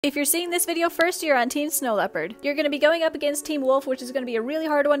If you're seeing this video first, you're on Team Snow Leopard. You're going to be going up against Team Wolf, which is going to be a really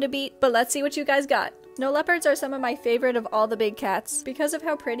hard one to beat, but let's see what you guys got. Snow leopards are some of my favorite of all the big cats because of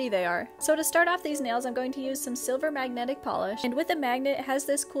how pretty they are. So to start off these nails, I'm going to use some silver magnetic polish, and with the magnet it has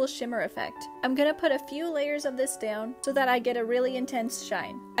this cool shimmer effect. I'm going to put a few layers of this down so that I get a really intense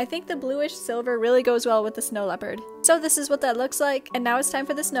shine. I think the bluish silver really goes well with the snow leopard. So this is what that looks like, and now it's time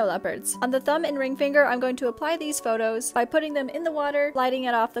for the snow leopards. On the thumb and ring finger, I'm going to apply these photos by putting them in the water, sliding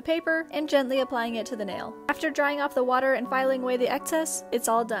it off the paper, and gently applying it to the nail. After drying off the water and filing away the excess, it's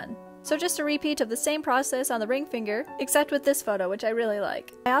all done. So just a repeat of the same process on the ring finger, except with this photo, which I really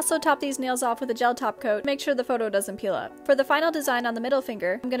like. I also top these nails off with a gel top coat to make sure the photo doesn't peel up. For the final design on the middle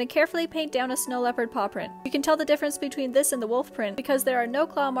finger, I'm going to carefully paint down a snow leopard paw print. You can tell the difference between this and the wolf print because there are no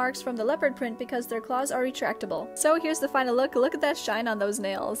claw marks from the leopard print because their claws are retractable. So here's the final look. Look at that shine on those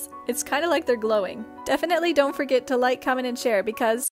nails. It's kind of like they're glowing. Definitely don't forget to like, comment, and share because